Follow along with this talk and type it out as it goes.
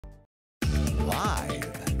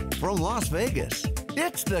from Las Vegas,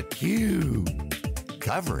 it's theCUBE.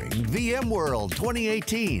 Covering VMworld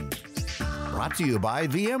 2018. Brought to you by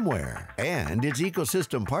VMware and its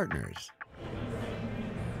ecosystem partners.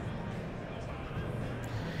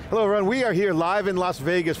 Hello everyone, we are here live in Las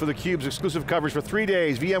Vegas for theCUBE's exclusive coverage for 3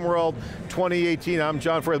 days, VMworld 2018. I'm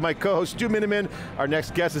John Furrier with my co-host Stu Miniman. Our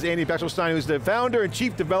next guest is Andy Bechtolsheim, who's the founder and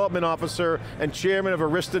chief development officer and chairman of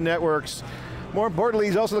Arista Networks. More importantly,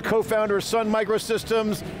 he's also the co-founder of Sun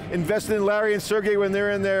Microsystems, invested in Larry and Sergey when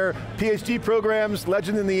they're in their PhD programs,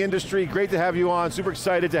 legend in the industry. Great to have you on, super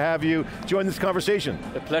excited to have you join this conversation.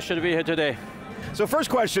 A pleasure to be here today. So first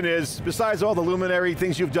question is, besides all the luminary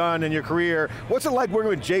things you've done in your career, what's it like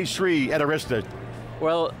working with Jay Shree at Arista?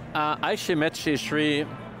 Well, I actually met Jay Shree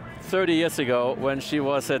 30 years ago when she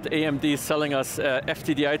was at AMD selling us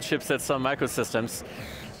FTDI chips at Sun Microsystems.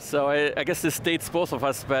 So I guess this dates both of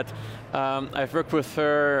us, but I've worked with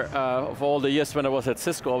her for all the years when I was at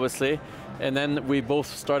Cisco, obviously, and then we both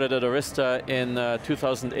started at Arista in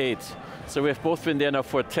 2008. So we've both been there now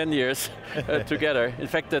for 10 years together. In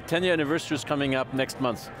fact, the 10-year anniversary is coming up next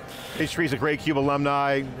month. Jay Shree's a great CUBE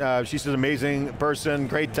alumni. She's an amazing person,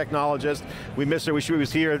 great technologist. We miss her, wish she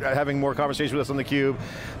was here having more conversation with us on theCUBE.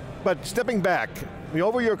 But stepping back,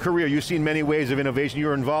 over your career, you've seen many waves of innovation. You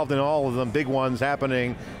were involved in all of them, big ones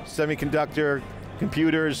happening, semiconductor,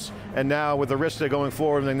 computers, and now with Arista going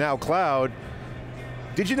forward, and now cloud.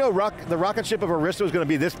 Did you know the rocket ship of Arista was going to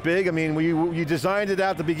be this big? I mean, you designed it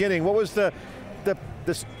at the beginning. What was the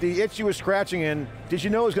itch you were scratching in? Did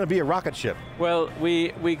you know it was going to be a rocket ship? Well,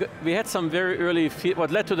 we had some very early,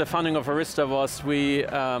 what led to the founding of Arista was we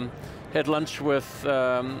had lunch with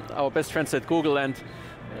our best friends at Google, and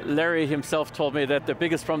Larry himself told me that the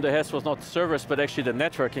biggest problem they had was not servers, but actually the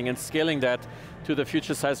networking and scaling that to the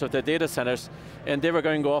future size of their data centers. And they were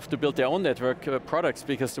going to go off to build their own network products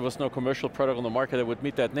because there was no commercial product on the market that would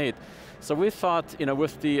meet that need. So we thought,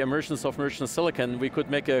 with the emergence of merchant silicon, we could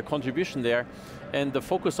make a contribution there. And the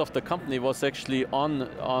focus of the company was actually on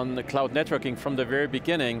cloud networking from the very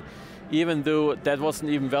beginning, even though that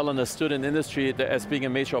wasn't even well understood in the industry as being a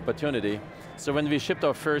major opportunity. So when we shipped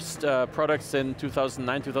our first products in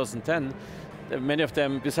 2009, 2010, many of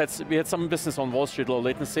them, besides, we had some business on Wall Street, low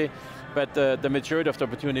latency, but the majority of the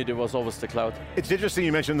opportunity was always the cloud. It's interesting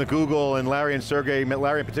you mentioned the Google and Larry and Sergey, met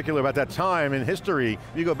Larry in particular about that time in history.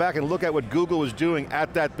 You go back and look at what Google was doing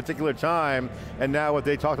at that particular time, and now what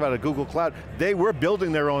they talked about at Google Cloud, they were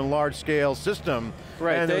building their own large scale system,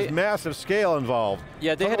 right, and there's massive scale involved.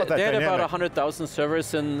 Yeah, they had about 100,000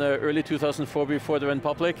 servers in early 2004 before they went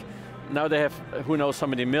public. Now they have, who knows how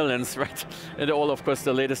many millions, right? And all, of course,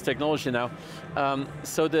 the latest technology now.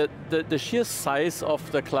 So the sheer size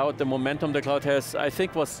of the cloud, the momentum the cloud has, I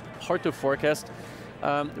think was hard to forecast.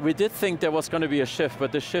 We did think there was going to be a shift,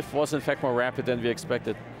 but the shift was in fact more rapid than we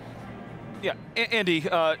expected. Yeah, Andy,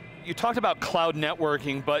 you talked about cloud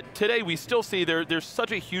networking, but today we still see there's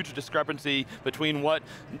such a huge discrepancy between what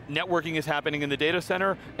networking is happening in the data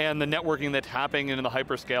center and the networking that's happening in the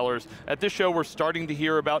hyperscalers. At this show, we're starting to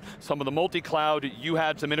hear about some of the multi-cloud. You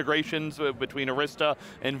had some integrations between Arista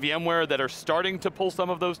and VMware that are starting to pull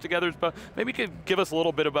some of those together, but maybe you could give us a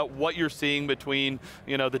little bit about what you're seeing between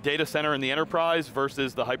the data center and the enterprise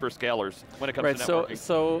versus the hyperscalers when it comes to networking.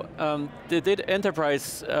 So the data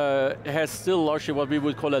enterprise has still largely what we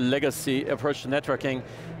would call a legacy approach to networking,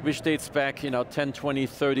 which dates back 10, 20,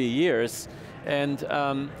 30 years. And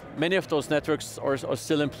many of those networks are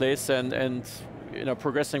still in place and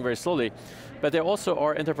progressing very slowly. But there also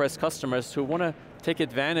are enterprise customers who want to take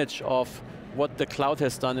advantage of what the cloud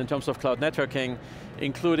has done in terms of cloud networking,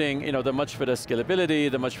 including the much better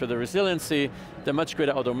scalability, the much better resiliency, the much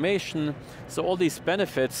greater automation. So all these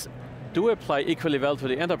benefits do apply equally well to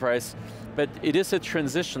the enterprise, but it is a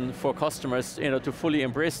transition for customers to fully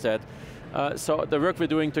embrace that. So the work we're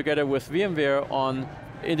doing together with VMware on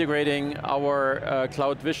integrating our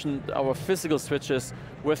Cloud Vision, our physical switches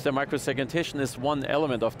with the microsegmentation is one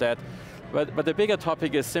element of that. But the bigger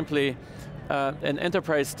topic is simply an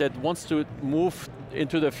enterprise that wants to move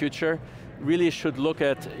into the future really should look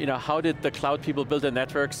at how did the cloud people build their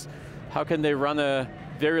networks, how can they run a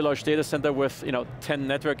very large data center with 10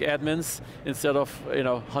 network admins instead of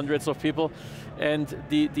hundreds of people. And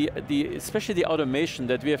especially the automation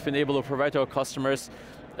that we have been able to provide to our customers,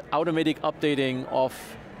 automatic updating of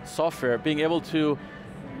software, being able to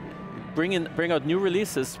bring out new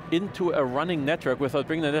releases into a running network without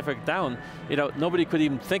bringing the network down, nobody could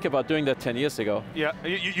even think about doing that 10 years ago. Yeah,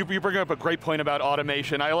 you bring up a great point about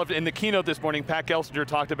automation. I loved, in the keynote this morning, Pat Gelsinger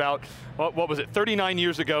talked about, what was it, 39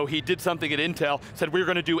 years ago, he did something at Intel, said we were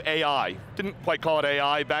going to do AI. Didn't quite call it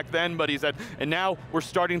AI back then, but he said, and now we're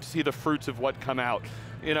starting to see the fruits of what come out.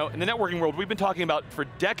 In the networking world, we've been talking about for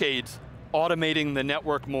decades, automating the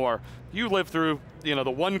network more. You live through the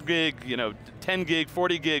 1 gig, 10 gig,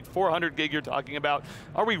 40 gig, 400 gig you're talking about.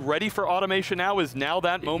 Are we ready for automation now? Is now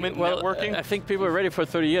that moment in networking? I think people are ready for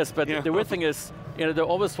 30 years, but the weird thing is, there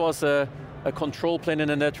always was a control plane in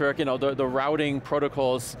the network, the routing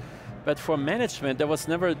protocols, but for management, there was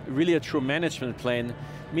never really a true management plane,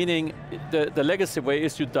 meaning the legacy way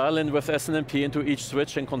is you dial in with SNMP into each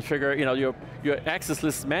switch and configure your access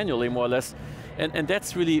list manually, more or less. And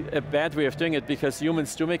that's really a bad way of doing it because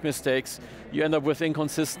humans do make mistakes. You end up with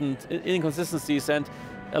inconsistencies, and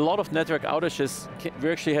a lot of network outages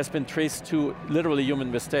actually has been traced to literally human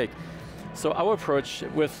mistake. So our approach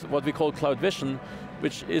with what we call Cloud Vision,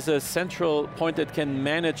 which is a central point that can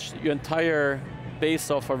manage your entire base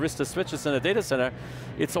of Arista switches in a data center,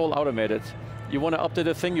 it's all automated. You want to update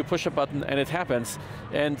a thing, you push a button and it happens.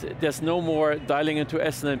 And there's no more dialing into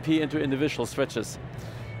SNMP into individual switches.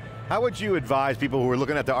 How would you advise people who are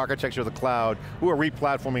looking at the architecture of the cloud, who are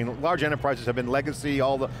replatforming? Large enterprises have been legacy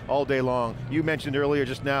all day long. You mentioned earlier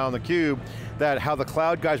just now on theCUBE that how the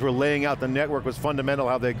cloud guys were laying out the network was fundamental,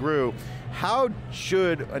 how they grew. How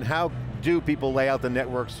should and how do people lay out the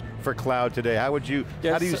networks for cloud today? How do you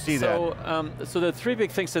see that? So the three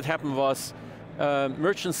big things that happened was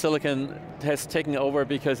merchant silicon has taken over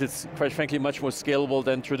because it's, quite frankly, much more scalable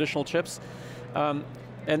than traditional chips. And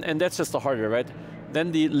that's just the hardware, right?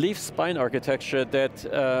 Then the leaf spine architecture that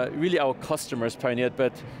really our customers pioneered,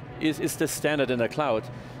 but is the standard in the cloud.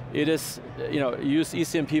 It is, use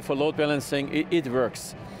ECMP for load balancing, it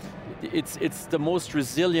works. It's the most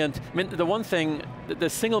resilient. I mean, the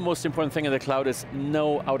single most important thing in the cloud is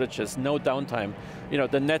no outages, no downtime.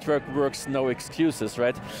 The network works, no excuses,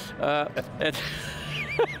 right?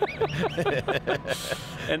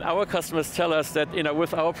 And our customers tell us that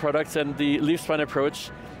with our products and the leaf spine approach,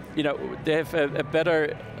 they have a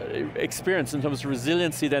better experience in terms of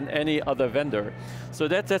resiliency than any other vendor. So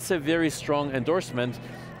that's a very strong endorsement,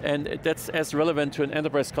 and that's as relevant to an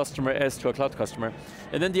enterprise customer as to a cloud customer.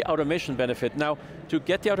 And then the automation benefit. Now, to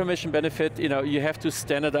get the automation benefit, you have to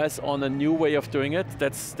standardize on a new way of doing it.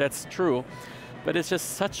 That's true. But it's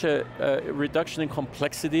just such a reduction in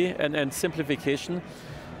complexity and simplification.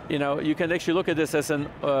 You can actually look at this as an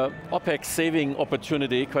OpEx saving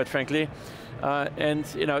opportunity, quite frankly. And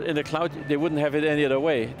in the cloud, they wouldn't have it any other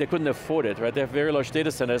way. They couldn't afford it, right? They have very large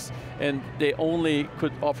data centers, and they only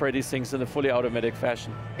could operate these things in a fully automatic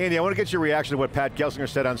fashion. Andy, I want to get your reaction to what Pat Gelsinger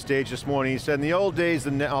said on stage this morning. He said, in the old days,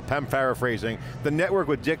 I'm paraphrasing, the network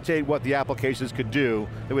would dictate what the applications could do.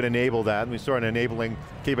 It would enable that, and we saw an enabling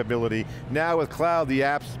capability. Now with cloud, the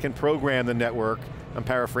apps can program the network. I'm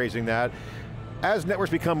paraphrasing that. As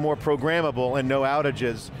networks become more programmable and no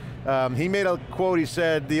outages, he made a quote, he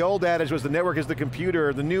said, the old adage was the network is the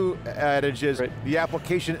computer, the new adage is the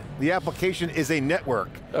application is a network.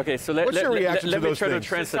 Okay, so what's your reaction to those things?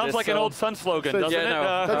 Translate it sounds like an old Sun slogan, doesn't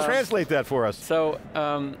it? So translate that for us. So,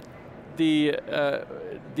 the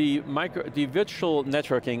virtual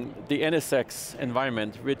networking, the NSX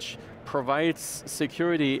environment, which provides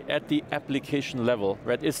security at the application level,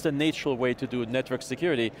 right? It's the natural way to do network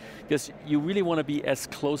security, because you really want to be as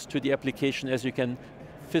close to the application as you can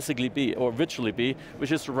physically be, or virtually be,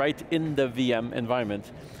 which is right in the VM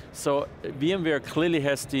environment. So VMware clearly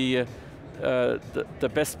has the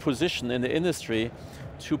best position in the industry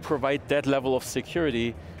to provide that level of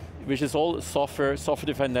security, which is all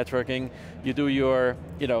software-defined networking. You do your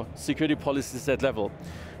security policies at that level.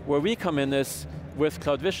 Where we come in is, with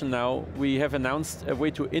Cloud Vision now, we have announced a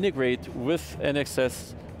way to integrate with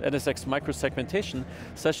NSX microsegmentation,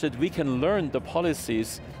 such that we can learn the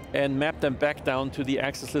policies and map them back down to the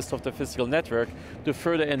access list of the physical network to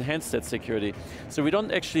further enhance that security. So we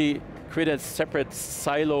don't actually create a separate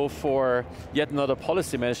silo for yet another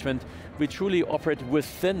policy management. We truly operate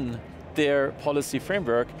within their policy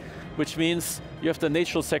framework, which means you have the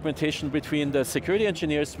natural segmentation between the security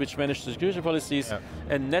engineers, which manage the security policies,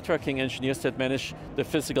 and networking engineers that manage the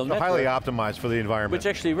physical network. Highly optimized for the environment. Which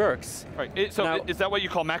actually works. Right. So now, is that what you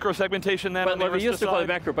call macro segmentation then? Well, we used to call it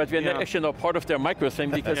macro, but we're actually not part of their micro thing,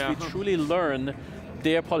 because we truly learn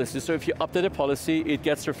their policy. So if you update a policy, it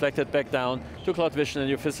gets reflected back down to Cloud Vision and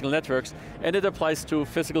your physical networks, and it applies to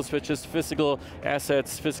physical switches, physical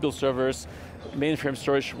assets, physical servers, mainframe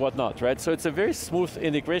storage, whatnot, right? So it's a very smooth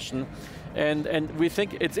integration, And we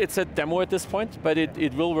think it's a demo at this point, but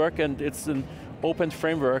it will work, and it's an open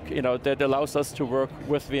framework, that allows us to work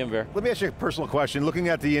with VMware. Let me ask you a personal question. Looking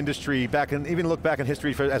at the industry, even look back in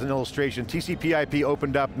history as an illustration, TCP/IP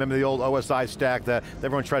opened up, remember the old OSI stack that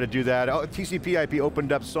everyone tried to do that? TCP/IP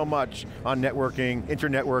opened up so much on networking,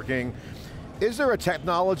 internetworking. Is there a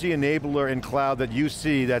technology enabler in cloud that you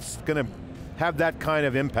see that's going to have that kind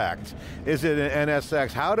of impact? Is it an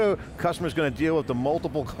NSX? How do customers going to deal with the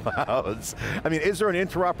multiple clouds? I mean, is there an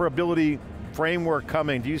interoperability framework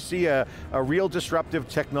coming? Do you see a real disruptive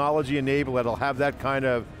technology enabler that'll have that kind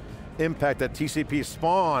of impact that TCP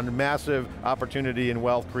spawned massive opportunity and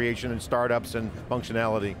wealth creation and startups and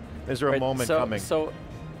functionality? Is there a moment coming? So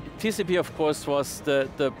TCP, of course, was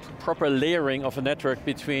the proper layering of a network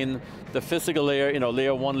between the physical layer,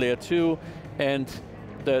 layer 1, layer 2, and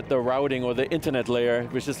the routing or the internet layer,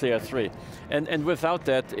 which is layer 3. And without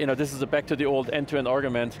that, this is back to the old end-to-end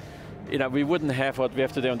argument, we wouldn't have what we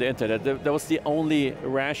have today on the internet. That was the only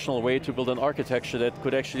rational way to build an architecture that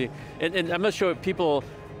could actually, and I'm not sure people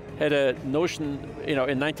had a notion, in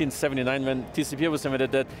 1979 when TCP was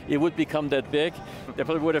invented, that it would become that big. They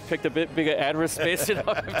probably would have picked a bit bigger address space, if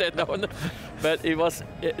they'd known. But it was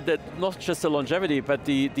not just the longevity, but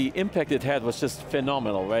the impact it had was just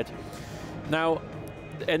phenomenal, right? Now,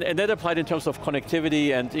 and that applied in terms of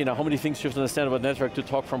connectivity and how many things you have to understand about network to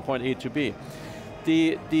talk from point A to B.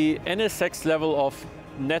 The NSX level of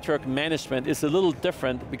network management is a little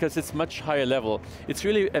different because it's much higher level. It's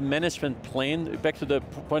really a management plane, back to the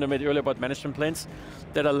point I made earlier about management planes,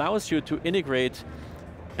 that allows you to integrate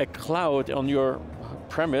a cloud on your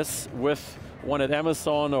premise with one at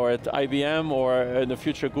Amazon or at IBM or in the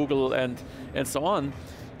future Google and so on,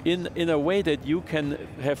 in a way that you can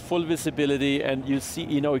have full visibility and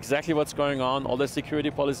you know exactly what's going on, all the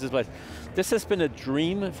security policies. But this has been a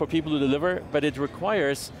dream for people to deliver, but it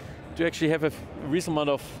requires to actually have a reasonable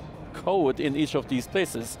amount of code in each of these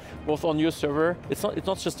places, both on your server. It's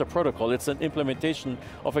not just a protocol, it's an implementation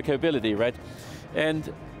of a capability, right?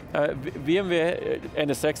 And VMware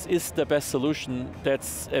NSX is the best solution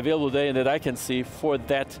that's available today and that I can see for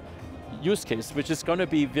that use case, which is going to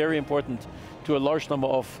be very important to a large number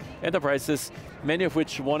of enterprises, many of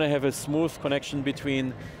which want to have a smooth connection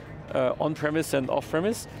between on-premise and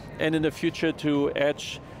off-premise, and in the future to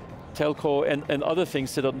edge, telco, and other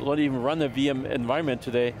things that don't even run a VM environment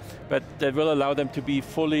today, but that will allow them to be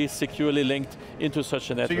fully, securely linked into such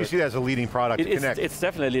a network. So you see that as a leading product to connect? It's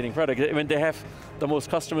definitely a leading product. I mean, they have the most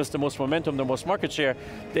customers, the most momentum, the most market share.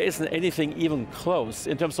 There isn't anything even close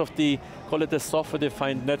in terms of call it the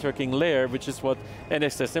software-defined networking layer, which is what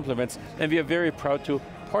NSX implements. And we are very proud to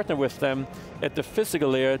partner with them at the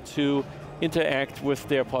physical layer to interact with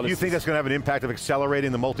their policies. Do you think that's going to have an impact of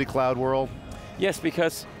accelerating the multi-cloud world? Yes,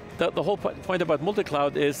 because the whole point about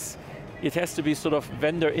multi-cloud is it has to be sort of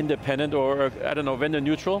vendor independent or, I don't know, vendor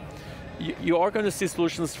neutral. You are going to see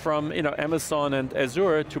solutions from Amazon and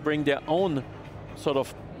Azure to bring their own sort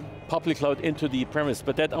of public cloud into the premise,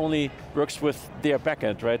 but that only works with their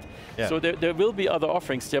backend, right? Yeah. So there will be other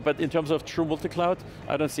offerings there, but in terms of true multi-cloud,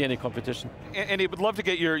 I don't see any competition. Andy, would love to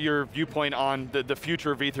get your viewpoint on the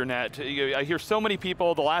future of Ethernet. I hear so many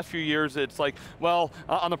people, the last few years, it's like, well,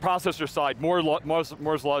 on the processor side,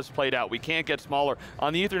 Moore's law is played out. We can't get smaller.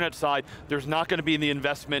 On the Ethernet side, there's not going to be the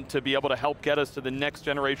investment to be able to help get us to the next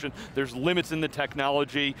generation. There's limits in the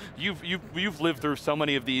technology. You've lived through so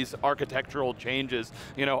many of these architectural changes.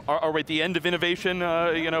 Are we at the end of innovation, for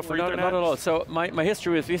Ethernet? Not at all. So my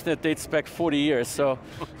history with Ethernet dates back 40 years. So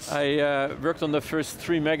I worked on the first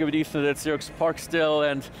 3 megabit Ethernet at Xerox PARC still,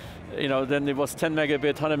 and then it was 10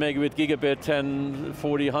 megabit, 100 megabit, gigabit, 10,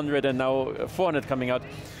 40, 100, and now 400 coming out.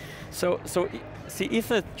 So see,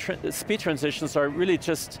 Ethernet speed transitions are really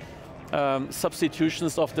just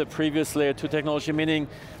substitutions of the previous layer 2 technology, meaning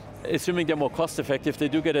assuming they're more cost effective, they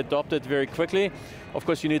do get adopted very quickly. Of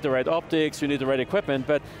course, you need the right optics, you need the right equipment,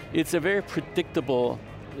 but it's a very predictable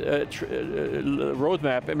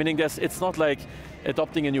roadmap, meaning it's not like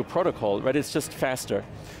adopting a new protocol, right? It's just faster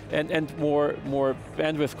and more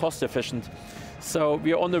bandwidth cost efficient. So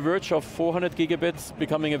we are on the verge of 400 gigabits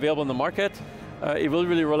becoming available in the market. It will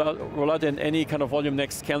really roll out in any kind of volume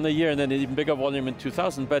next calendar year, and then an even bigger volume in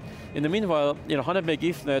 2000. But in the meanwhile, 100 meg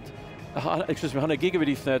Ethernet, 100 gigabit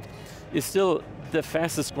Ethernet is still the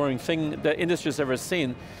fastest growing thing the industry's ever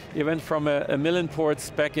seen. It went from a million ports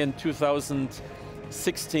back in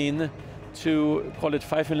 2016 to, call it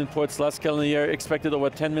 5 million ports last calendar year, expected over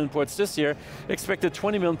 10 million ports this year, expected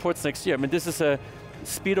 20 million ports next year. I mean, this is a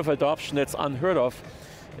speed of adoption that's unheard of.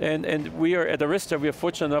 And we are, at Arista, we are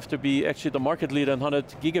fortunate enough to be actually the market leader in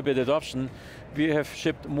 100 gigabit adoption. We have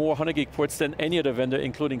shipped more 100 gig ports than any other vendor,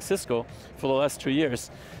 including Cisco, for the last 2 years.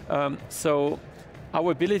 So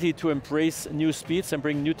our ability to embrace new speeds and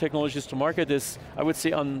bring new technologies to market is, I would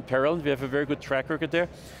say, unparalleled. We have a very good track record there.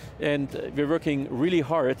 And we're working really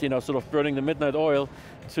hard, sort of burning the midnight oil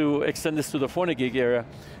to extend this to the 400 gig area,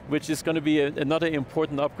 which is going to be another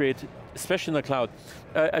important upgrade, especially in the cloud.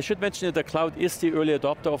 I should mention that the cloud is the early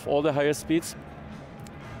adopter of all the higher speeds.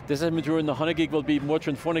 This has been true in the 100 gig, will be more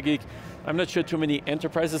than 400 gig. I'm not sure too many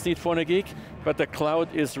enterprises need 400 gig, but the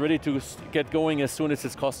cloud is ready to get going as soon as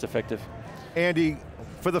it's cost effective. Andy,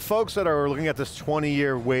 for the folks that are looking at this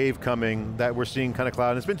 20-year wave coming that we're seeing kind of cloud,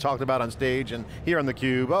 and it's been talked about on stage and here on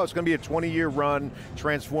theCUBE, oh, it's going to be a 20-year run,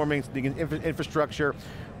 transforming the infrastructure.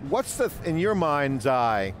 What's in your mind's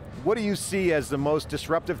eye, what do you see as the most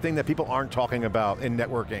disruptive thing that people aren't talking about in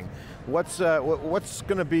networking? What's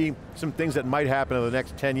going to be some things that might happen in the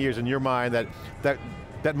next 10 years in your mind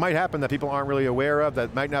that might happen that people aren't really aware of,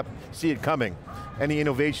 that might not see it coming? Any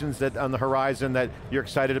innovations that on the horizon that you're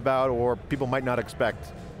excited about or people might not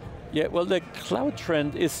expect? Yeah, well, the cloud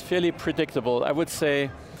trend is fairly predictable. I would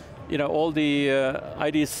say, all the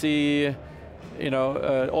IDC,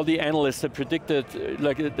 all the analysts that predicted,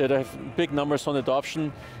 that have big numbers on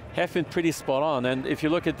adoption, have been pretty spot on. And if you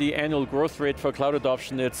look at the annual growth rate for cloud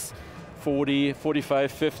adoption, it's 40,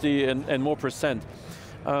 45, 50, and more percent.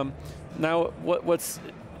 Now,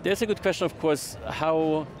 there's a good question, of course,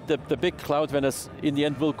 how the big cloud vendors in the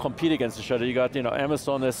end will compete against each other. You got,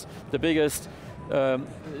 Amazon is the biggest.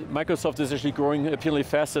 Microsoft is actually growing apparently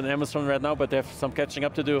faster than Amazon right now, but they have some catching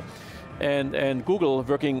up to do. And Google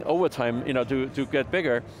working overtime, to get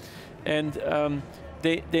bigger. And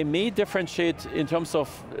they may differentiate in terms of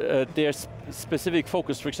their specific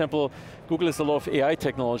focus. For example, Google has a lot of AI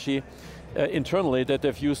technology internally that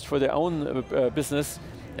they've used for their own business.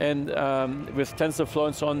 And with TensorFlow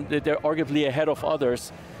and so on, they're arguably ahead of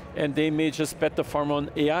others, and they may just bet the farm on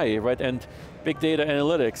AI, right, and big data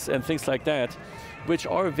analytics and things like that, which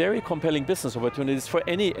are very compelling business opportunities for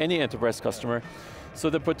any enterprise customer. So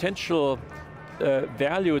the potential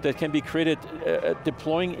value that can be created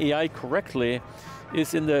deploying AI correctly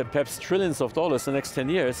is in the perhaps trillions of dollars in the next 10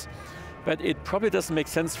 years. But it probably doesn't make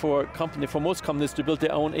sense for most companies to build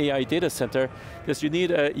their own AI data center, because you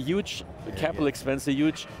need a huge capital expense,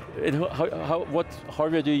 what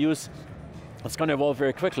hardware do you use? It's going to evolve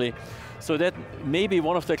very quickly. So that may be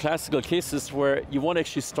one of the classical cases where you won't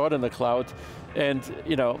actually start in the cloud, and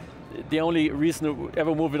the only reason to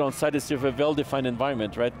ever move it on site is you have a well-defined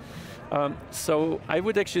environment, right? So I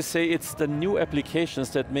would actually say it's the new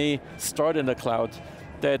applications that may start in the cloud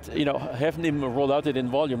that haven't even rolled out it in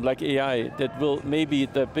volume, like AI, that will maybe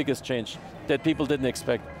the biggest change that people didn't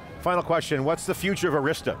expect. Final question, what's the future of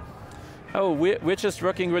Arista? Oh, we're just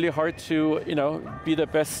working really hard to be the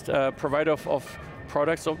best provider of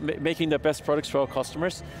products, of making the best products for our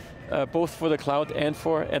customers, both for the cloud and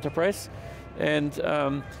for enterprise. And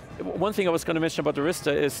one thing I was going to mention about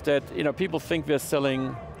Arista is that people think we're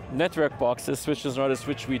selling network boxes, switches, routers,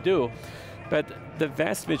 which we do. But the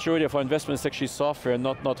vast majority of our investment is actually software,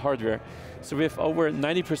 not hardware. So we have over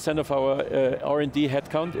 90% of our R&D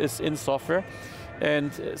headcount is in software.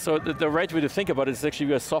 And so the right way to think about it is actually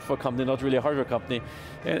we're a software company, not really a hardware company.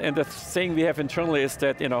 And the saying we have internally is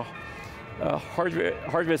that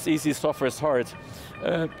hardware is easy, software is hard.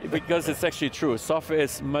 Because it's actually true. Software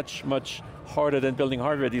is much, much harder than building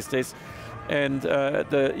hardware these days. And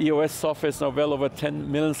the EOS software is now well over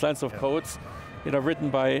 10 million lines of codes, written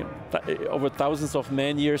by over thousands of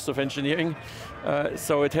man-years of engineering.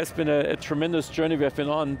 So it has been a tremendous journey we have been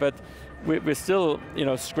on, but we're still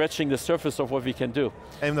scratching the surface of what we can do.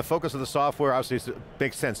 And the focus of the software, obviously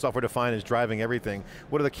makes sense. Software defined is driving everything.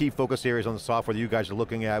 What are the key focus areas on the software that you guys are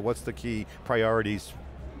looking at? What's the key priorities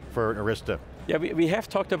for Arista? Yeah, we have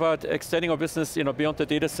talked about extending our business beyond the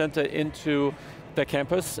data center into the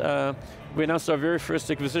campus. We announced our very first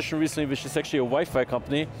acquisition recently, which is actually a Wi-Fi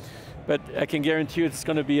company. But I can guarantee you it's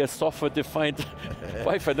going to be a software-defined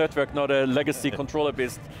Wi-Fi network, not a legacy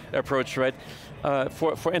controller-based approach, right?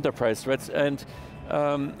 For enterprise, right? And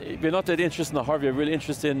we're not that interested in the hardware, we're really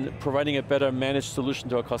interested in providing a better managed solution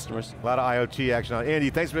to our customers. A lot of IoT action on. Andy,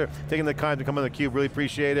 thanks for taking the time to come on theCUBE, really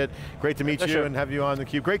appreciate it. Great to meet you and have you on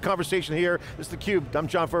theCUBE. Great conversation here. This is theCUBE, I'm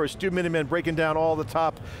John Furrier, Stu Miniman, breaking down all the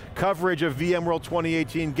top coverage of VMworld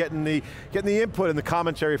 2018, getting the input and the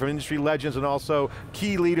commentary from industry legends and also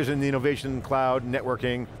key leaders in the innovation cloud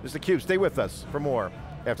networking. This is theCUBE, stay with us for more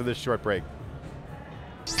after this short break.